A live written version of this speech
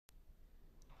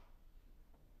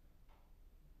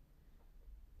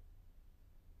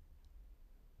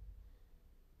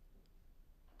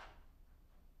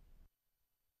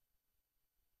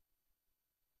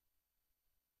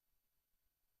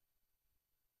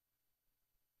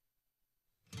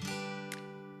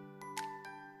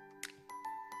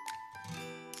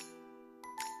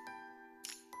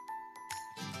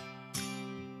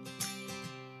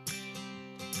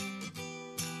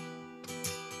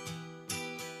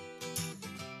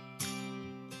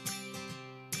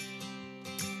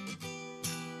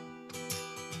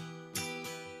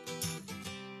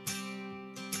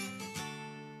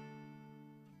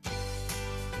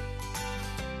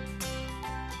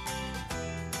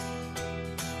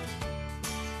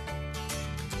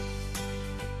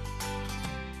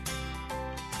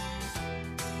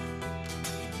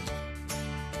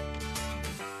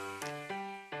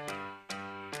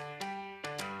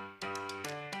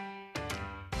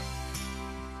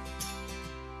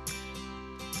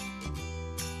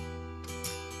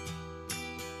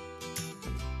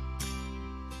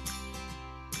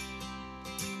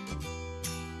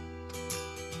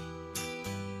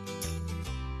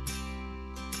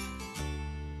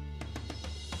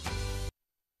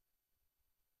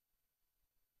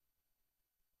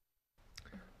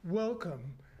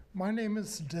Welcome. My name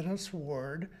is Dennis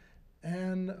Ward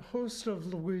and host of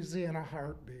Louisiana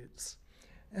Heartbeats.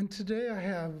 And today I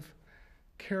have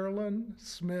Carolyn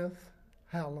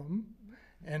Smith-Hallam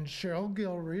and Sherryl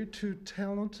Guillory, two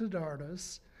talented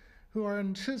artists who are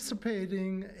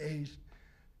anticipating a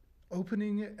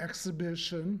opening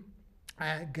exhibition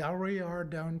at Gallery R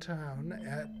downtown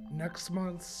at next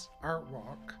month's Art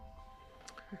Walk.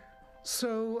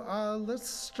 So let's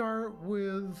start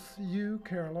with you,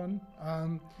 Carolyn.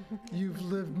 You've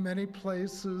lived many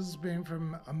places, being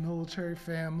from a military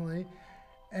family,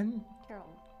 and Carolyn.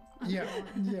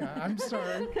 yeah, I'm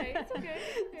sorry. It's okay.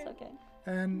 It's okay.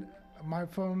 And my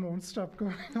phone won't stop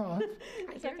going off.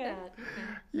 It's okay.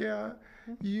 Yeah,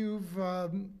 you've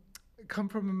come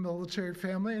from a military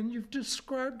family, and you've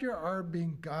described your art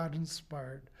being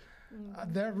God-inspired.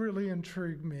 That really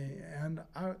intrigued me, and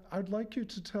I'd like you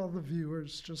to tell the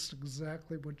viewers just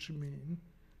exactly what you mean.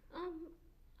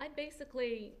 I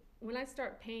basically, when I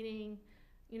start painting,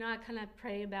 I kind of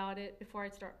pray about it before I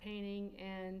start painting,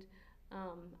 and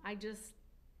I just,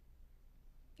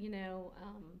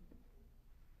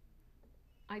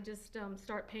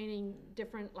 start painting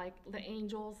different, like the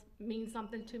angels mean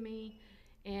something to me.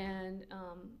 And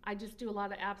I just do a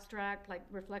lot of abstract, like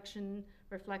reflections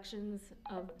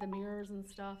of the mirrors and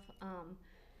stuff.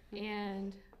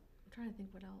 And I'm trying to think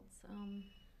what else.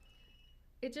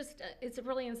 It's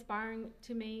really inspiring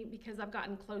to me because I've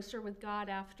gotten closer with God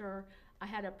after I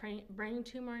had a brain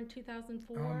tumor in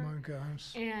 2004. Oh my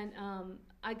gosh. And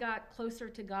I got closer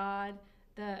to God.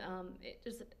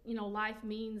 Life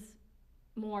means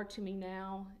more to me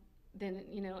now than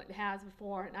it has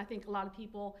before. And I think a lot of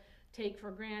people take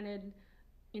for granted,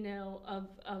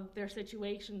 of their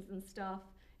situations and stuff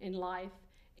in life.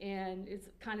 And it's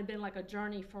kind of been like a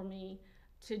journey for me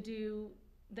to do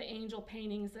the angel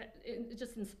paintings. That it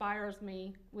just inspires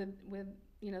me with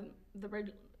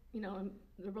the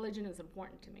religion is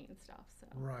important to me and stuff. So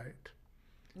Right.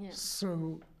 yeah.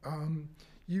 So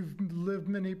you've lived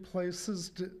many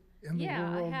places in the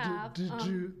world. I have.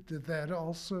 Did that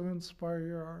also inspire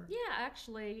your art? Yeah,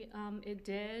 actually, it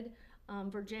did.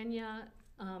 Virginia,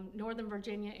 Northern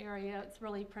Virginia area, it's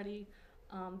really pretty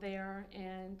there,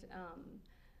 and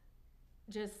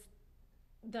just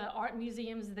the art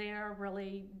museums there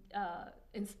really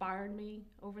inspired me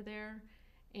over there.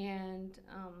 And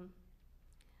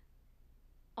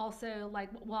also,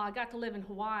 I got to live in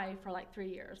Hawaii for like 3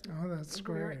 years. Oh, that's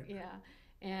great. Yeah.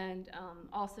 And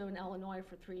also in Illinois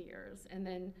for 3 years. And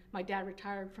then my dad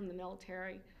retired from the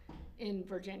military in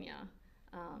Virginia.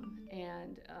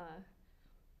 And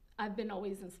I've been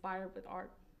always inspired with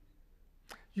art.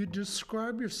 You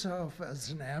describe yourself as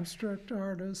an abstract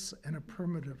artist and a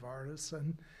primitive artist,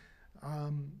 and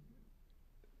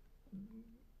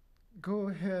go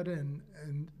ahead and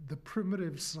the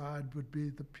primitive side would be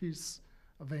the piece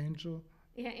of Angel.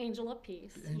 Yeah, Angel of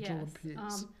Peace. Angel yes. of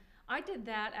Peace. I did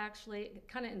that actually. It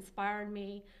kind of inspired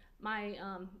me. My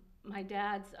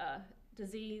dad's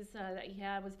disease that he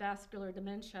had was vascular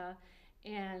dementia,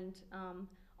 and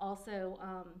also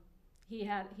he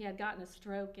had gotten a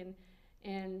stroke,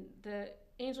 and the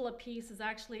Angel of Peace is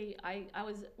actually I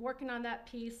was working on that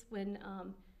piece when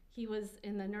he was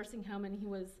in the nursing home, and he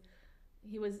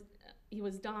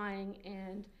was dying,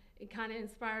 and it kind of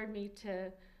inspired me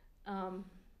to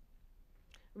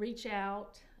reach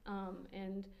out,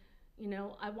 and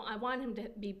I want him to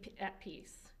be at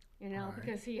peace, Right.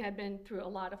 because he had been through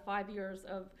a lot of 5 years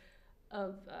of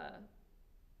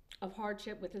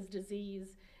hardship with his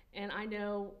disease, and I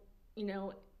know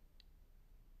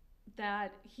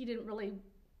that he didn't really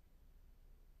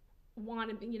want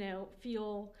to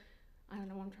feel. I don't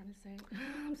know what I'm trying to say.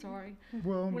 I'm sorry.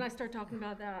 Well, when I start talking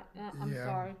about that, I'm yeah.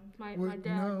 sorry. My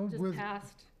dad just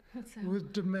passed. So.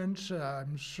 With dementia,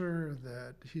 I'm sure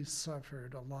that he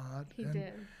suffered a lot. He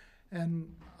did.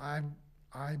 And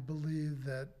I believe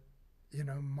that,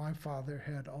 my father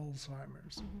had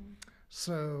Alzheimer's. Mm-hmm.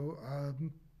 So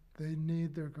they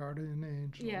need their guardian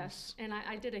angels. Yes, and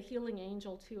I did a healing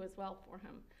angel too as well for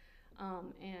him.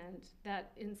 And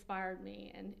that inspired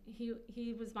me. And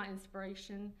he was my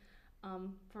inspiration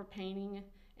for painting.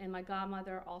 And my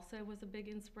godmother also was a big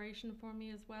inspiration for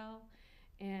me as well.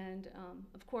 And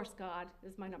of course, God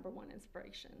is my number one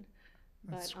inspiration.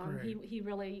 That's But great. he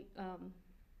really,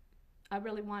 I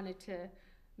really wanted to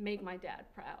make my dad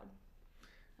proud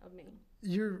of me.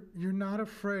 You're not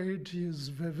afraid to use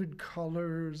vivid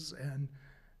colors and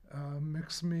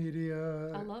mixed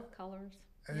media. I love colors.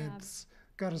 It's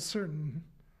got a certain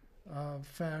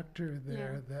factor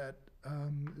there Yeah. that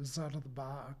is out of the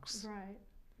box. Right.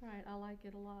 Right, I like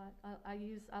it a lot.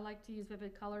 I like to use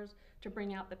vivid colors to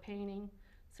bring out the painting,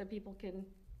 so people can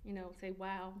say,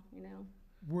 wow,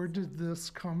 Where did this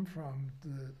come from?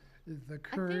 The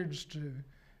courage to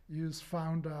use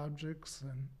found objects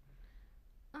and.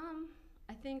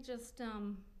 I think just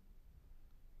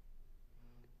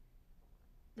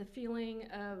the feeling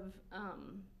of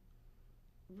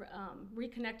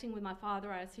reconnecting with my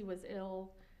father as he was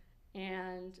ill,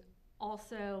 and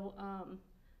also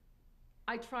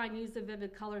I try and use the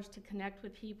vivid colors to connect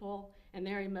with people and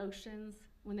their emotions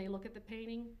when they look at the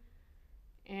painting,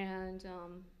 and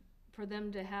for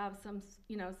them to have some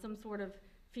sort of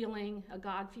feeling, a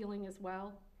God feeling as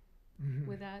well,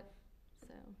 with that.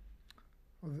 So.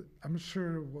 Well, I'm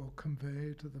sure it will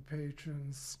convey to the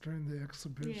patrons during the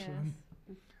exhibition.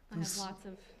 Yes, I have lots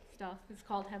of stuff. It's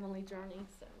called Heavenly Journey.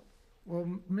 So.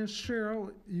 Well, Miss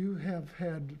Sherryl, you have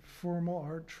had formal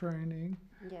art training.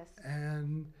 Yes.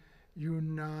 And you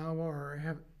now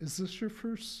is this your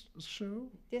first show?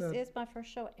 This is my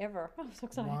first show ever. I'm so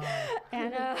excited. Wow.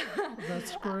 And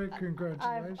that's great.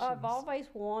 Congratulations. I've always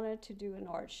wanted to do an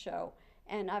art show.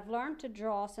 And I've learned to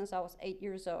draw since I was 8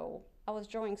 years old. I was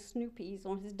drawing Snoopy's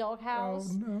on his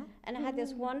doghouse. Oh, no. And I had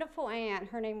this wonderful aunt.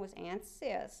 Her name was Aunt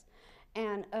Sis.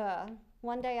 And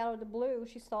one day out of the blue,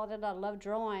 she saw that I loved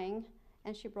drawing.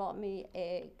 And she brought me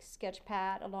a sketch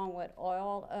pad along with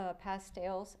oil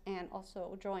pastels and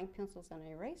also drawing pencils and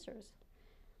erasers.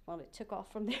 Well, it took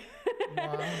off from there.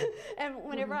 Wow. And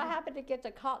whenever I happened to get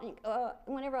to college,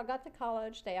 whenever I got to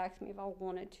college, they asked me if I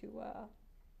wanted to,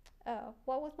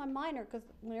 what was my minor? Because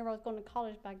whenever I was going to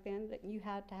college back then, that you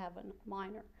had to have a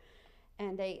minor.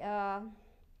 And they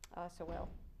said, well,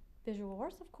 visual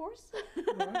arts, of course.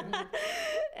 Right.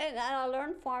 And I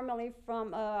learned formally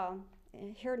from,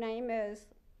 her name is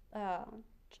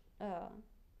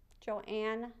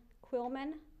Joanne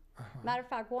Quillman. Matter of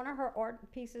fact, one of her art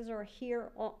pieces are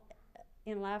here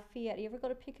in Lafayette. You ever go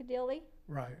to Piccadilly?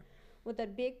 Right. With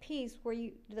that big piece where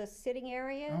the sitting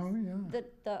areas. Oh, yeah.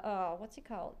 The what's it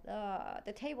called?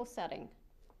 The table setting.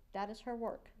 That is her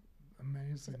work.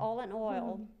 Amazing. It's all in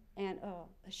oil. And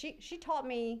she taught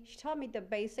me the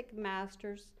basic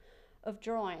masters of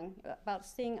drawing, about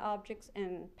seeing objects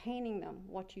and painting them,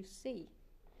 what you see.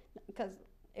 Because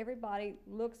everybody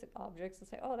looks at objects and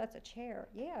say, oh, that's a chair.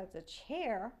 Yeah, it's a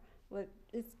chair, but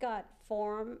it's got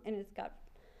form and it's got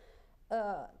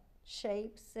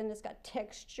shapes and it's got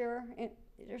texture. And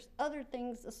there's other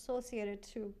things associated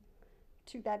to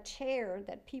that chair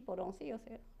that people don't see. You'll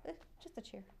say, it's just a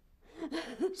chair.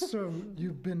 So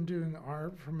you've been doing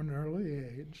art from an early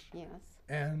age. Yes.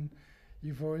 And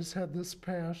you've always had this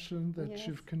passion that Yes.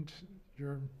 you've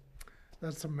continued.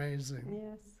 That's amazing.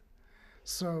 Yes.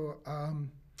 So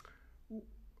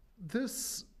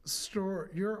this story,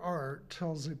 your art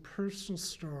tells a personal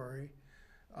story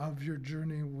of your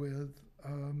journey with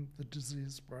the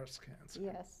disease breast cancer.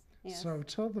 Yes. Yes. So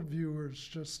tell the viewers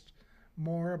just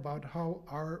more about how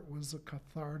art was a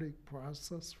cathartic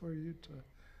process for you to.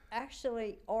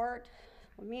 Actually,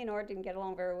 me and Art didn't get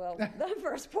along very well the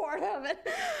first part of it.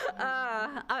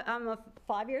 I'm a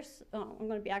 5 years, I'm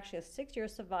going to be actually a 6-year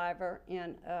survivor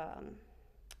in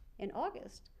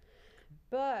August.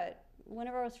 But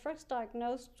whenever I was first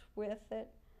diagnosed with it,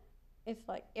 it's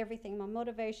like everything, my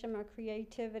motivation, my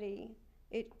creativity,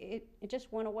 it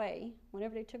just went away.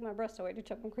 Whenever they took my breast away, they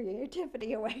took my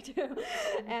creativity away too.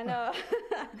 And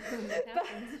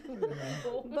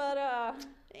but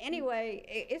anyway,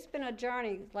 it's been a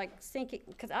journey, like sinking,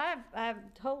 because I've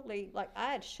totally, like,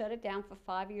 I had shut it down for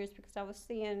 5 years because I was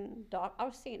seeing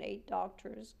 8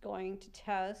 doctors going to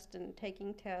test and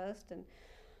taking tests, and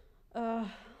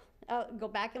I'll go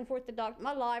back and forth to doctor.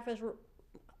 My life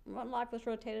was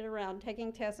rotated around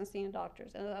taking tests and seeing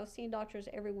doctors, and I was seeing doctors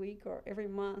every week or every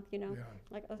month. Yeah.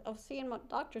 Like I was seeing my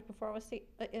doctors before I was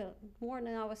more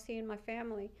than I was seeing my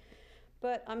family.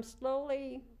 But I'm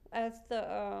slowly, as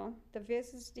the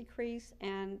visits decrease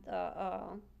and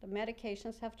the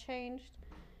medications have changed,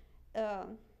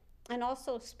 and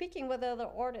also speaking with other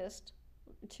artists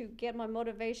to get my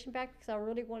motivation back, because I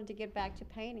really wanted to get back to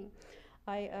painting.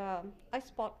 I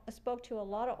spoke to a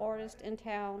lot of artists in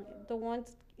town, the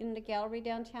ones in the gallery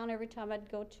downtown every time I'd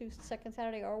go to Second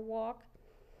Saturday Art Walk,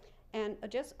 and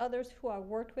just others who I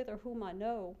worked with or whom I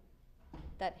know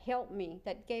that helped me,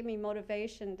 that gave me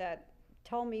motivation, that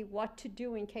told me what to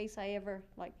do in case I ever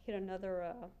hit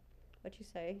another, what you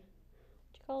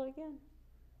call it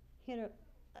again?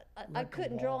 I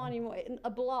couldn't draw anymore. A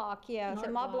block, yes.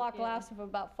 And my block lasted for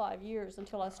about 5 years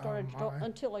until I started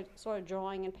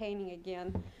drawing and painting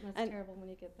again. That's terrible when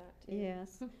you get that too.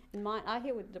 Yes. And I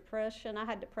hit with depression. I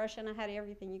had depression. I had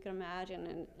everything you can imagine,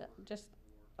 and just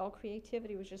all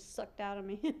creativity was just sucked out of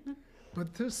me.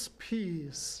 But this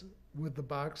piece with the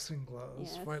boxing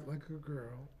gloves, Yes. Fight Like a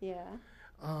Girl. Yeah.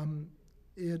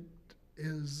 It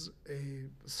is a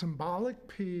symbolic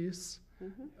piece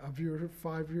of your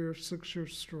 5-year, 6-year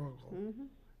struggle.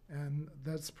 And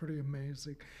that's pretty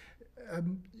amazing.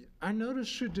 I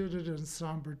noticed you did it in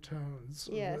somber tones.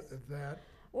 Yes. That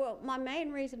Well, my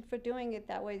main reason for doing it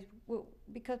that way is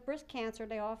because breast cancer,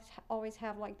 they always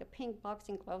have like the pink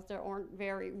boxing gloves that aren't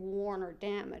very worn or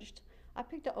damaged. I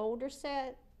picked an older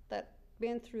set that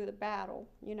been through the battle,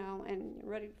 you know, and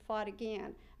ready to fight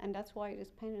again, and that's why it is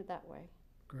painted that way.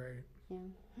 great. Yeah.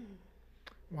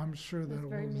 Well, I'm sure that That's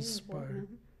very will meaningful.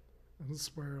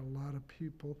 inspire a lot of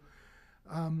people.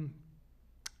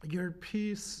 Your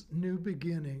piece, New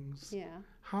Beginnings, Yeah.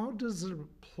 how does it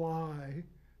apply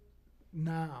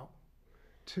now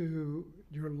to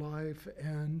your life,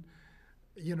 and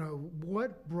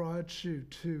what brought you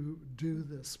to do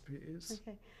this piece?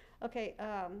 Okay.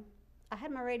 I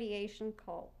had my radiation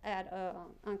call at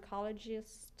an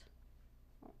oncologist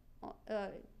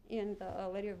in the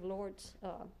Lady of Lords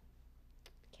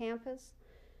campus,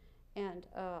 and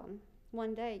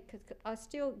one day, because I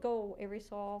still go every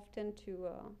so often to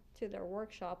their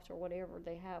workshops or whatever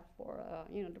they have for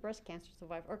the breast cancer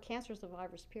survivor or cancer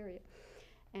survivors, period.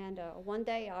 And one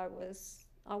day I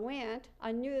went.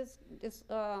 I knew this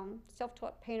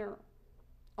self-taught painter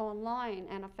online,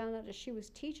 and I found out that she was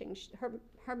teaching.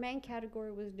 Her main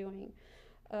category was doing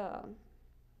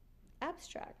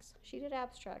abstracts. She did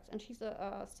abstracts, and she's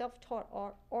a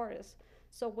self-taught artist.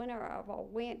 So whenever I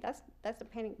went, that's a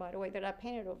painting, by the way, that I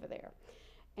painted over there,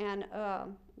 and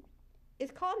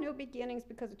it's called New Beginnings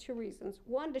because of two reasons.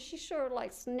 One, that she sure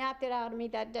like snapped it out of me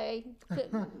that day.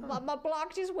 my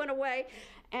block just went away,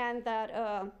 and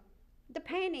that the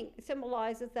painting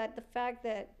symbolizes that the fact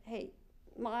that, hey,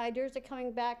 my ideas are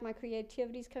coming back, my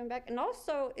creativity is coming back, and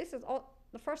also this is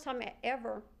the first time I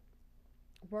ever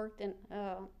worked in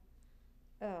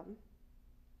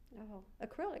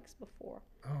acrylics before.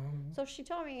 So she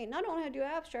told me not only how to do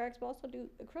abstracts, but also do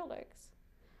acrylics.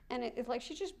 And it's like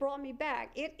she just brought me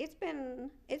back. It's been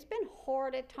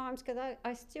hard at times because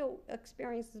I still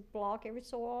experience this block every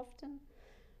so often,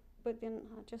 but then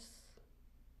I just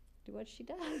do what she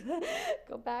does.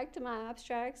 Go back to my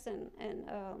abstracts and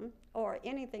or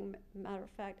anything, matter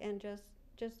of fact, and just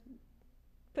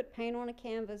put paint on a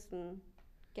canvas and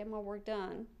get my work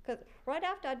done. Because right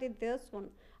after I did this one,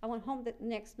 I went home the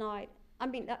next night. I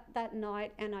mean that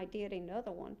night, and I did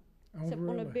another one. Oh, Except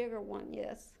really? on a bigger one,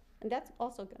 yes. And that's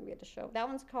also going to be at the show. That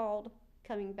one's called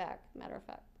Coming Back, matter of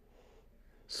fact.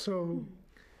 So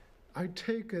I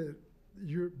take it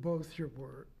both your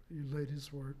work, you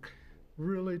ladies' work,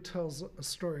 really tells a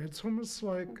story. It's almost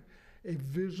like a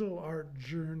visual art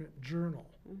journal.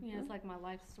 Yeah, it's like my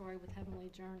life story with Heavenly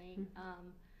Journey.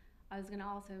 I was going to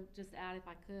also just add, if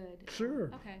I could.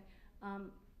 Sure. Okay.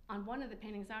 On one of the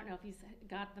paintings, I don't know if you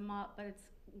got them up, but it's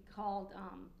called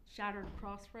Shattered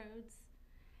Crossroads.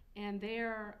 And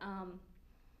there,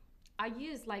 I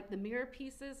use like the mirror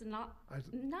pieces. Not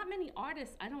many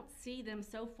artists, I don't see them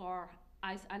so far.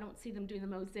 I don't see them doing the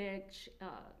mosaic.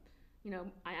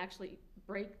 I actually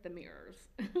break the mirrors.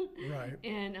 Right.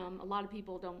 And a lot of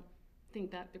people don't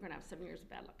think that they're going to have 7 years of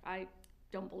bad luck. I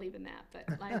don't believe in that,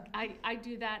 but like I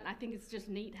do that, and I think it's just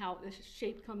neat how the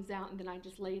shape comes out, and then I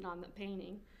just lay it on the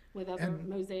painting with other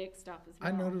mosaic stuff as well.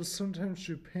 I notice sometimes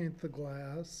you paint the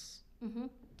glass.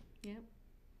 Yep.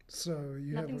 So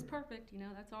nothing's perfect,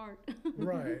 that's art.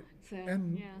 Right. So,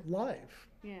 and yeah. life.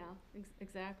 Yeah,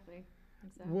 exactly.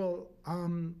 Well,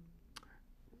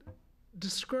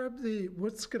 describe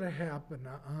what's going to happen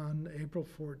on April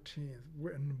 14th,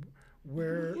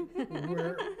 where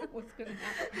What's going to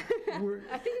happen?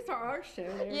 I think it's our art show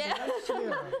there. Yeah.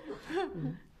 yeah.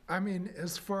 I mean,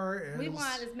 as far as we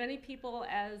want as many people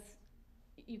as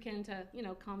you can to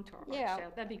come to our art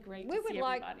show. That'd be great to see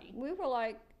everybody. We were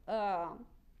like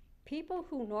people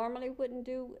who normally wouldn't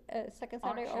do a Second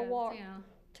Saturday or walk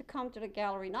to come to the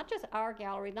gallery, not just our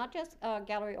gallery, not just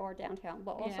Gallery or downtown,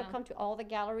 but also come to all the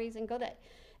galleries and go to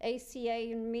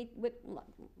ACA and meet with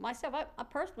myself. I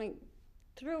personally,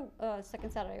 through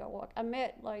Second Saturday or walk, I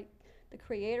met like the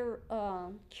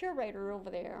curator over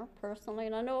there personally,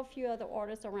 and I know a few other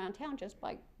artists around town just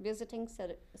by visiting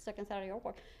Second Saturday or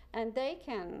walk, and they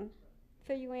can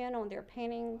fill you in on their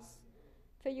paintings,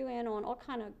 fill you in on all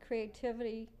kind of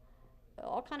creativity,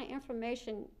 all kind of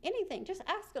information, anything. Just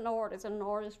ask an artist, and an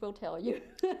artist will tell you.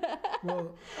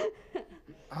 Well,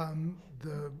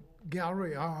 the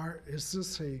gallery art, is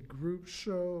this a group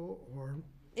show or?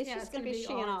 It's just going to be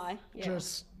she and I. Yeah.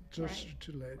 Just Right. you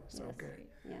two ladies. Yes. Okay.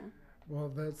 Yeah. Well,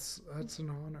 that's an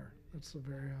honor. That's a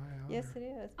very high honor. Yes, it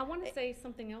is. I want to say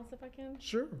something else if I can.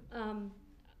 Sure.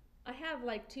 I have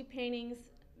like two paintings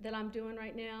that I'm doing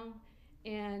right now,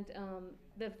 and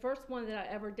the first one that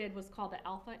I ever did was called the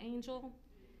Alpha Angel.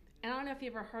 And I don't know if you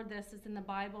ever heard this, it's in the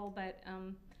Bible, but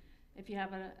if you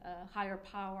have a higher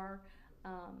power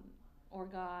or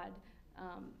God,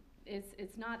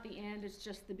 it's not the end, it's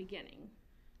just the beginning.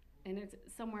 And it's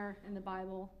somewhere in the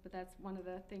Bible, but that's one of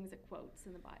the things it quotes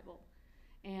in the Bible.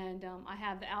 And I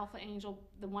have the Alpha Angel,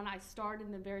 the one I started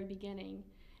in the very beginning.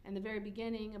 And the very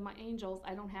beginning of my angels,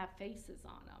 I don't have faces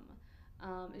on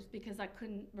them. It's because I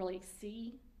couldn't really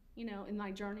see, in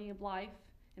my journey of life,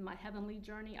 in my heavenly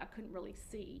journey, I couldn't really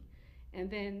see.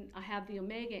 And then I have the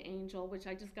Omega Angel, which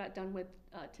I just got done with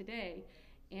today.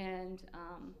 And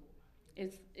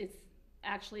it's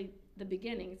actually the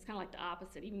beginning. It's kind of like the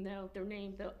opposite. Even though they're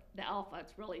named the Alpha,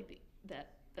 it's really the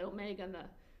Omega, and the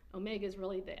Omega is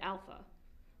really the Alpha.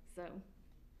 So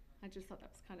I just thought that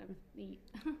was kind of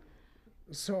neat.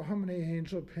 So how many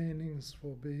angel paintings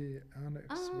will be on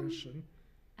exhibition?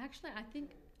 Actually, I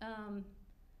think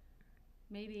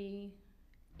maybe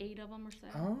 8 of them or so,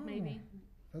 Oh, maybe.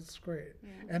 That's great.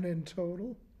 Yeah. And in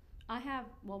total? I'm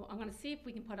going to see if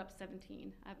we can put up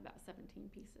 17. I have about 17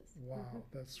 pieces. Wow,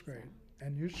 that's great.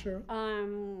 And you, Cheryl?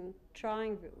 I'm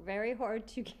trying very hard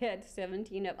to get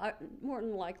 17 up. More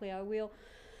than likely I will.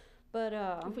 But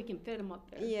if we can fit them up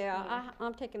there. Yeah,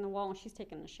 I'm taking the wall and she's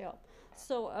taking the shelf.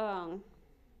 So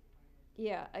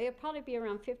yeah, it'll probably be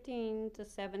around 15 to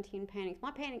 17 paintings.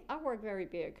 I work very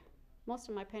big. Most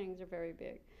of my paintings are very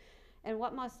big. And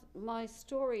what my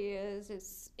story is,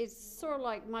 it's sort of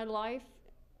like my life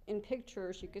in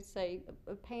pictures, you could say,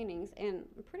 of paintings. And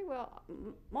pretty well,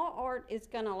 my art is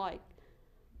gonna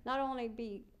not only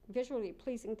be visually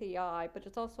pleasing to the eye, but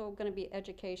it's also going to be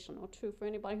educational too for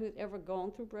anybody who's ever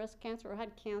gone through breast cancer or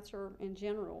had cancer in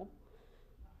general.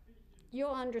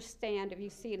 You'll understand if you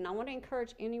see it. And I want to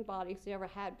encourage anybody who's ever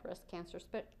had breast cancer,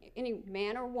 any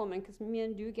man or woman, because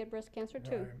men do get breast cancer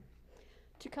too, Right.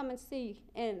 to come and see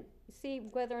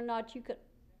whether or not you could,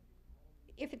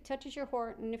 if it touches your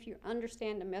heart and if you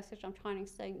understand the message I'm trying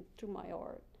to say through my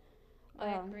art.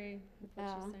 I agree with what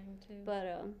you're saying too.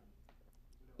 But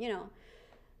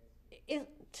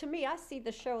to me, I see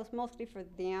the show as mostly for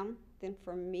them than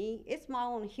for me. It's my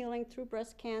own healing through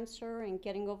breast cancer and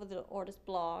getting over the artist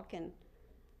block.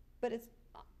 But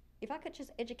if I could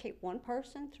just educate one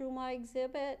person through my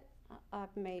exhibit, I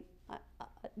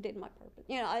did my purpose.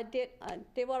 I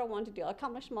did what I wanted to do. I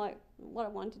accomplished what I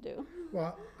wanted to do.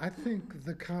 Well, I think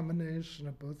the combination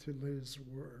of both your ladies'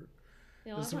 work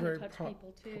is I want very to touch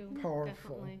people too.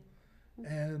 powerful. Definitely.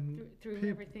 And Through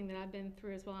everything that I've been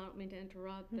through as well. I don't mean to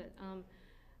interrupt, but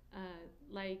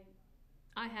like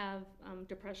I have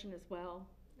depression as well,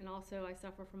 and also I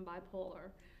suffer from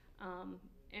bipolar.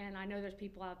 And I know there's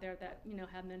people out there that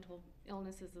have mental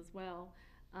illnesses as well.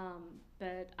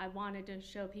 But I wanted to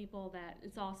show people that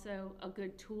it's also a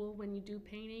good tool when you do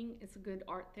painting. It's a good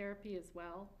art therapy as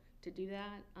well to do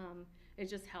that. It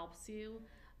just helps you.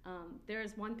 There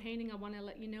is one painting I want to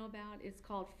let you know about. It's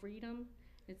called Freedom.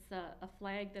 It's a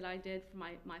flag that I did for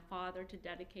my father to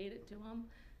dedicate it to him.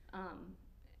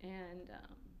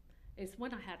 It's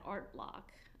when I had art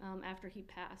block after he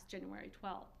passed January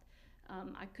 12th.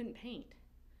 I couldn't paint,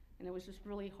 and it was just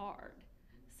really hard.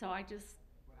 So I just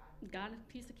got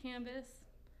a piece of canvas,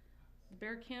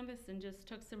 bare canvas, and just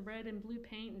took some red and blue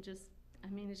paint and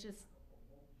it's just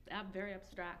a very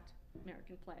abstract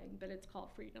American flag, but it's called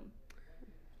Freedom.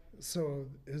 so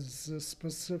is this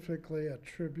specifically a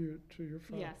tribute to your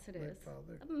father? Yes, it is.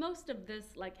 Father? Most of this,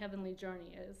 like Heavenly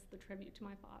Journey, is the tribute to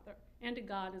my father and to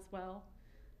God as well.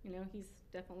 He's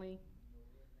definitely,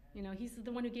 he's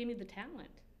the one who gave me the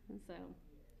talent. So.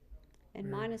 And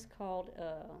mine is called,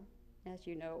 as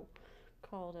you know,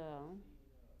 called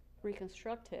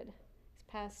Reconstructed. It's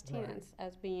past tense,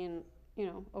 as being,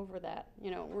 over that.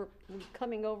 We're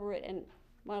coming over it, and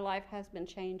my life has been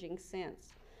changing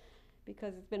since,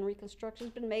 because it's been reconstructed,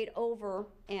 it's been made over,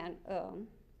 and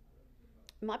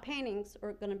my paintings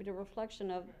are going to be the reflection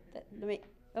of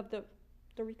the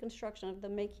reconstruction of the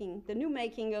new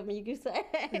making of me, you could say.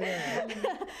 Yeah.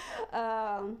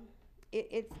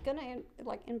 It's going to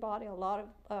embody a lot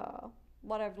of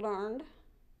what I've learned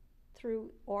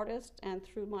through artists and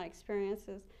through my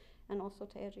experiences, and also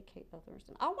to educate others.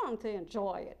 And I want them to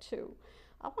enjoy it too.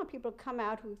 I want people to come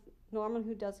out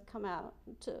who doesn't come out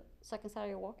to Second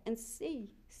Saturday Walk and see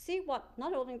what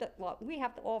not only what we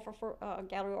have to offer for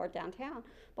gallery art downtown,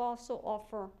 but also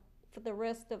offer for the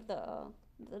rest of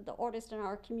the artists in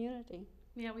our community.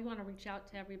 Yeah, we want to reach out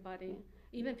to everybody.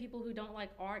 Yeah. Even people who don't like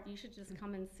art, you should just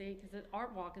come and see, because the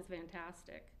art walk is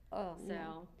fantastic.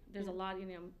 So there's a lot,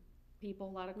 people,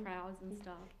 a lot of crowds and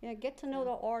stuff. Yeah, get to know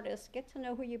the artists, get to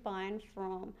know who you're buying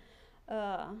from,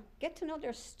 get to know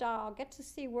their style, get to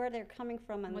see where they're coming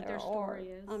from and What their their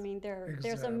story art. is. I mean, there's a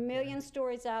Exactly. million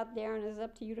stories out there, and it's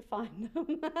up to you to find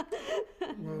them.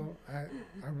 Well, I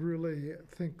really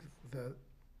think that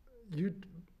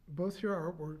both your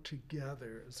artwork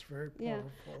together is very Yeah.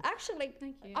 powerful. Actually,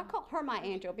 Thank you. I call her my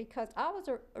angel because I was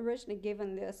originally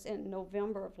given this in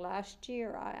November of last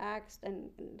year. I asked, and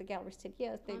the gallery said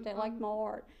yes, they liked my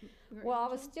art. Your Well, I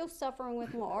was angel? still suffering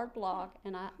with my art block,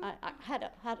 and I had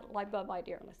a light bulb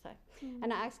idea, let's say.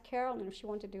 And I asked Carolyn if she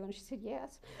wanted to do it, and she said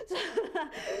yes.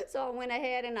 So I went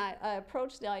ahead and I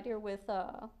approached the idea with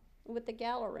the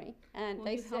gallery, and Well,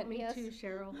 they you said helped me yes. too,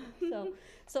 Cheryl.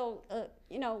 So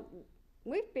you know,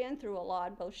 we've been through a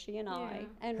lot, both she and I, Yeah.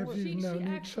 and Have we're you she known each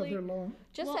actually- other long?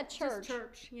 just Well, at church.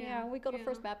 yeah. we go to yeah.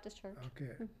 First Baptist Church.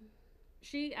 Okay.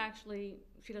 She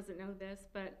doesn't know this,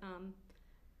 but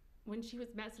when she was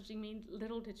messaging me,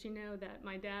 little did she know that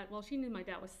my dad, well, she knew my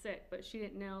dad was sick, but she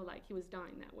didn't know, like, he was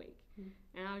dying that week.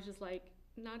 And I was just like,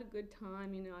 not a good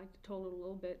time, you know, I told her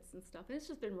little bits and stuff. And it's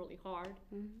just been really hard.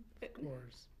 Of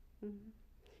course.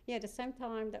 Yeah, at the same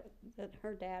time that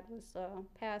her dad was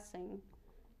passing,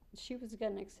 she was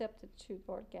getting accepted to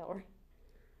the art gallery.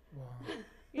 Wow.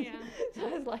 Yeah. So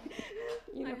I was like,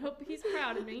 you know, I hope he's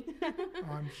proud of me.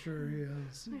 I'm sure he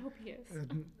is. I hope he is.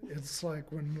 And it's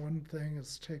like when one thing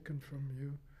is taken from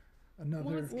you, Well,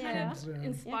 another it's kind comes of in.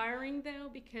 inspiring, though,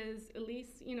 because at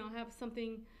least, you know, I have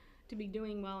something to be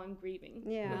doing while I'm grieving,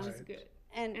 Yeah. which is Right. good.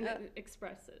 and And it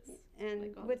expresses. and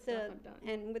like all with the the stuff I've done.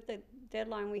 and with the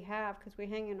deadline we have, because we're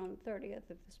hanging on the 30th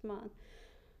of this month,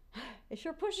 it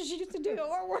sure pushes you to do the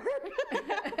artwork.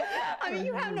 I mean,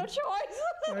 you have no choice.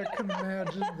 I can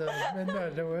imagine the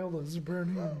midnight oil is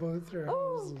burning in both your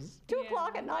Oh, houses. 2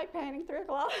 o'clock at night painting, 3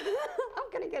 o'clock.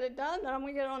 I'm gonna get it done, then I'm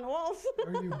gonna get it on the walls.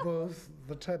 Are you both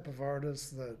the type of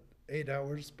artist that 8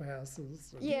 hours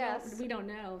passes? and- Yes. We don't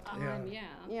know time, yeah.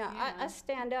 Yeah, I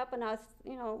stand up and I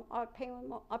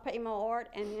paint my art,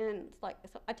 and then it's like,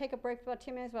 so I take a break for about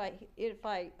 10 minutes. If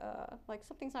I like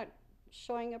something's not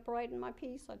showing up right in my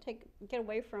piece, I get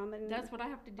away from it. And That's what I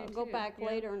have to do, I'll too. go back yeah.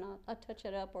 later and I'll touch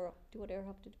it up or do whatever I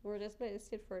have to do, or just let it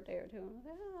sit for a day or two. And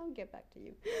I'll get back to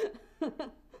you.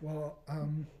 Well,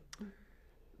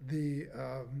 the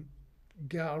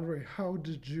gallery, how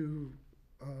did you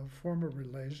form a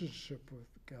relationship with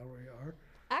Gallery R?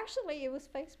 Actually, it was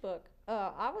Facebook.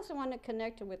 I was the one that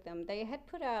connected with them. They had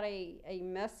put out a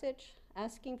message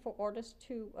asking for artists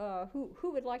to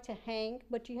who would like to hang,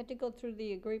 but you had to go through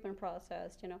the agreement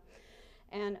process, you know.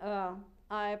 And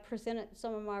I presented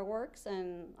some of my works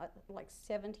and like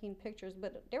 17 pictures,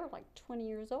 but they were like 20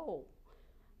 years old.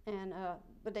 And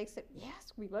but they said,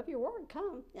 yes, we love your work,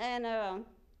 come.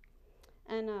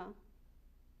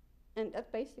 And that's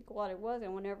basically what it was.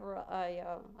 And whenever I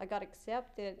got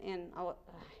accepted and I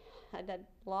had that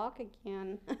block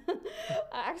again,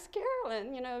 I asked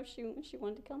Carolyn, you know, if she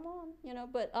wanted to come on, you know.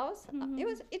 But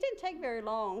it didn't take very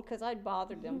long because I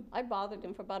bothered them. I bothered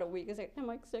them for about a week. I said, am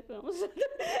I accepted? Well,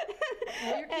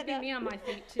 you're keeping me on my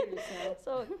feet, too, so.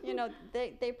 So, you know,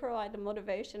 they provide the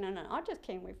motivation, and I just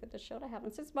can't wait for the show to happen.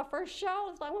 Since my first show,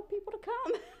 it's like, I want people to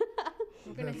come.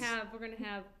 We're gonna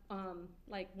have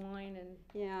like wine and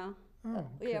Yeah. Oh,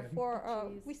 Yeah,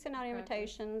 okay. we Cheese, send out crackers.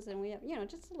 invitations, and we have, you know,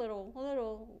 just a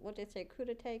little, what they say,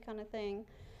 crudité kind of thing,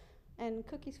 and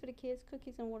cookies for the kids,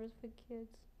 cookies and waters for the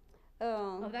kids.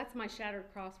 Oh, that's my Shattered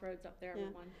Crossroads up there, Yeah.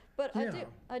 everyone. But Yeah.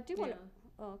 I do want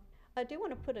to, I do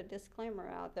want to put a disclaimer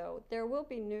out though. There will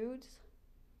be nudes.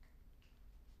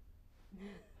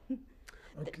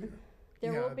 Okay.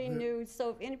 There Yeah, will be nudes. So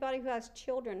if anybody who has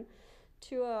children,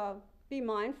 to be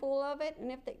mindful of it,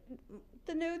 and if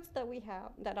the nudes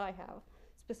that I have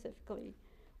specifically,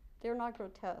 they're not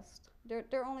grotesque.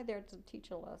 They're only there to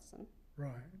teach a lesson. Right.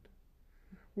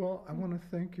 Well, I want to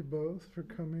thank you both for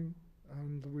coming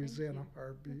on Louisiana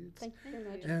Heartbeats. Thank you very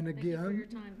much. And Thank you for your again,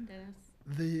 time, Dennis.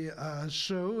 the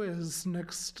show is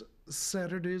next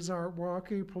Saturday's Art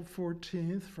Walk, April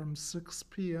 14th from 6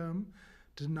 p.m.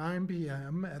 to 9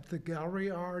 p.m. at the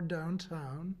Gallery R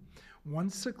downtown,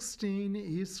 116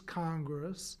 East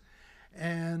Congress.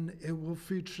 And it will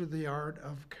feature the art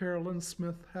of Carolyn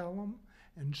Smith-Hallam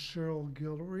and Sherryl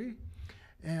Guillory.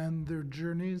 And their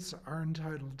journeys are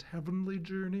entitled Heavenly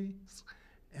Journeys,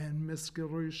 and Miss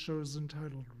Guillory's show is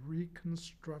entitled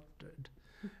Reconstructed.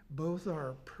 Both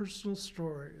are personal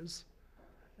stories,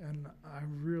 and I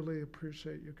really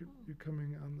appreciate you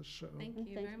coming on the show. Thank Thank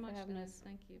you you very for much, having Dennis. us.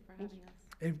 Thank you for having us.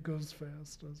 It goes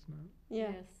fast, doesn't it?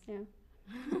 Yeah. Yes. Yeah.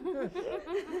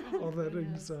 All that Yes.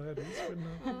 anxiety for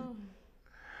nothing.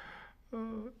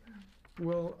 Oh.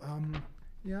 Well,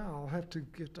 Yeah, I'll have to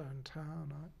get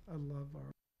downtown. I love